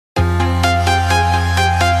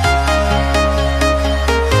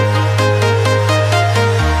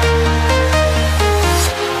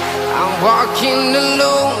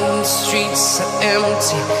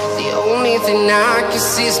See, the only thing I can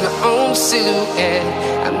see is my own silhouette.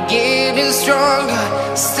 I'm getting stronger,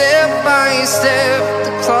 step by step.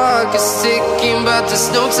 The clock is ticking, but there's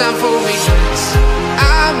no time for regrets.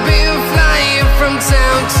 I've been flying from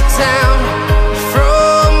town to town,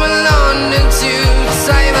 from London to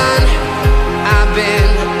Taiwan. I've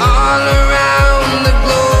been all around the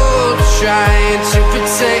globe, trying to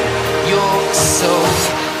protect your soul.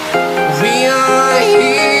 We are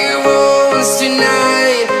heroes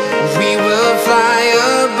tonight. We will fly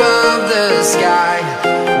above the sky.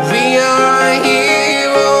 We are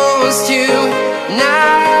heroes tonight.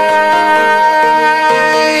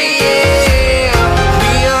 Yeah.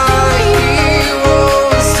 We are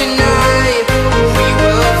heroes tonight. We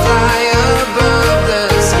will fly above the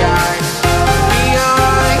sky. We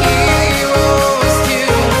are heroes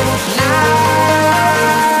tonight.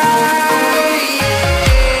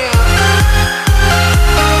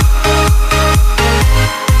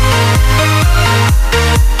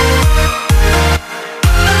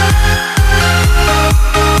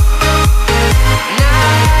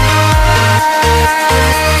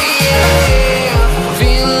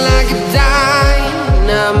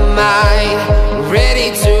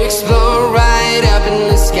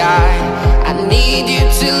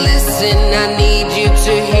 I need you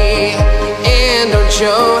to hear, and don't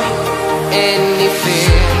show any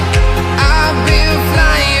fear. I've been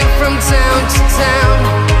flying from town to town,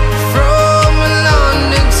 from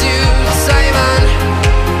London to Taiwan.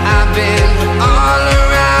 I've been all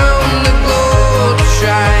around the globe,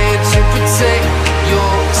 trying to protect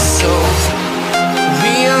your soul.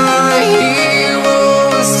 We are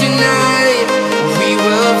heroes tonight. We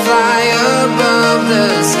will fly above the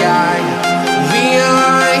sky. We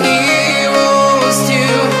are heroes tonight.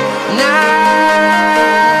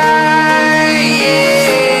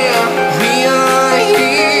 Yeah. We are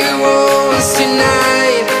heroes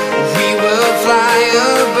tonight. We will fly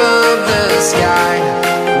above the sky.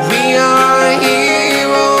 We are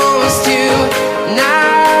heroes tonight.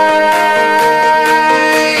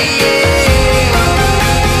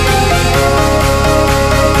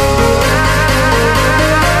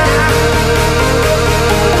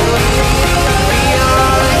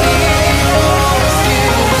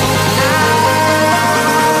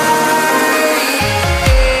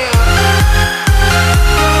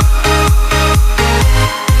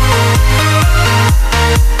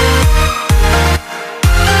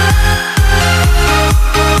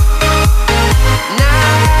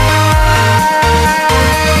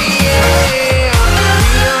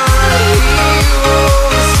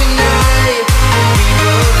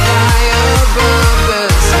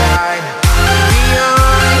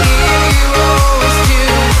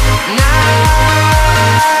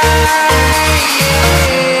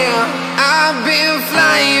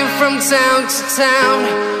 Town to town,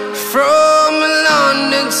 from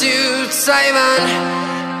London to Taiwan.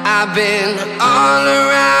 I've been all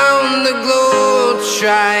around the globe,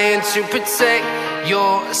 trying to protect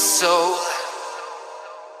your soul.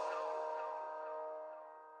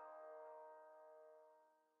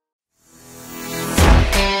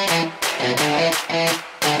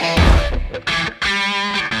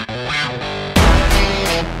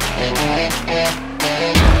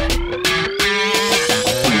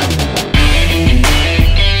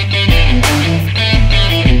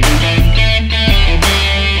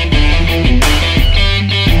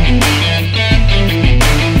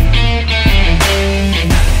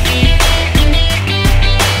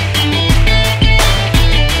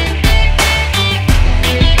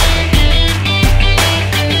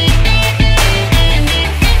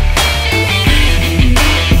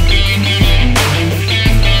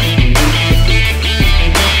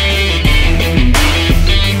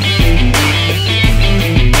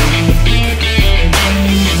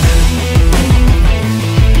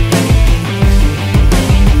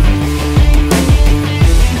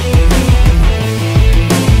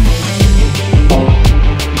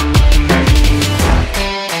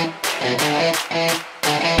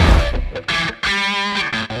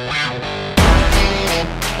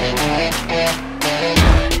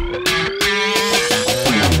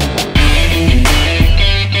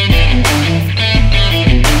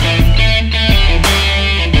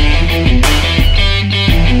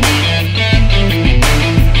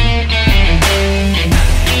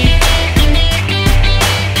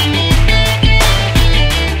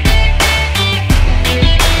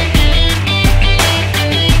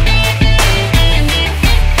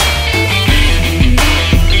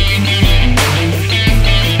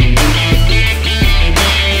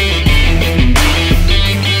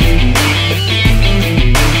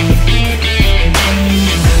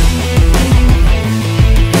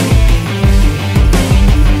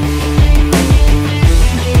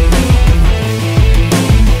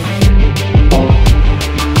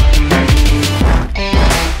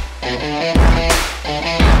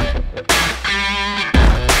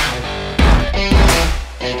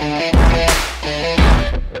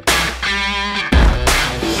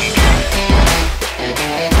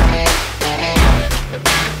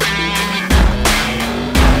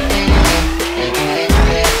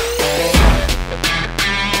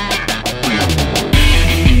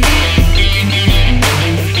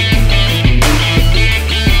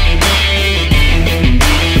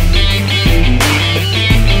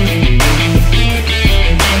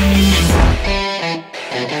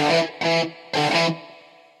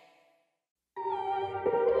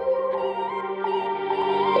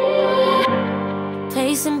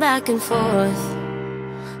 pacing back and forth.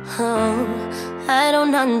 Oh, I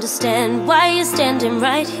don't understand why you're standing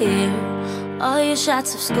right here. All your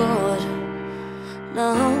shots have scored.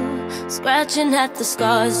 No, scratching at the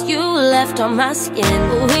scars you left on my skin.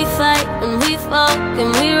 We fight and we fall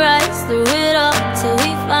and we rise through it all till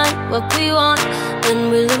we find what we want,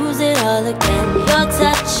 then we lose it all again. Your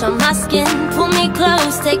touch on my skin, pull me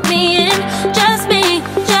close, take me in. Just me,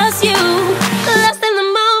 just you, lost in the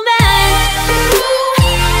moment.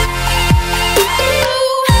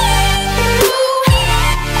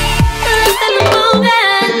 Lost in the moment.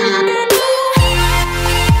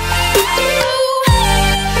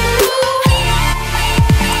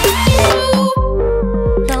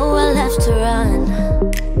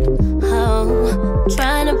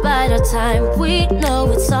 Time, we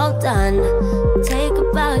know it's all done. Take a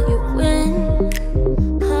bow, you win.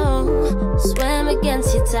 Oh, swim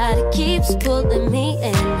against your tide, it keeps pulling me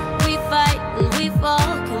in. We fight and we fall,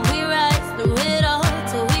 can we rise?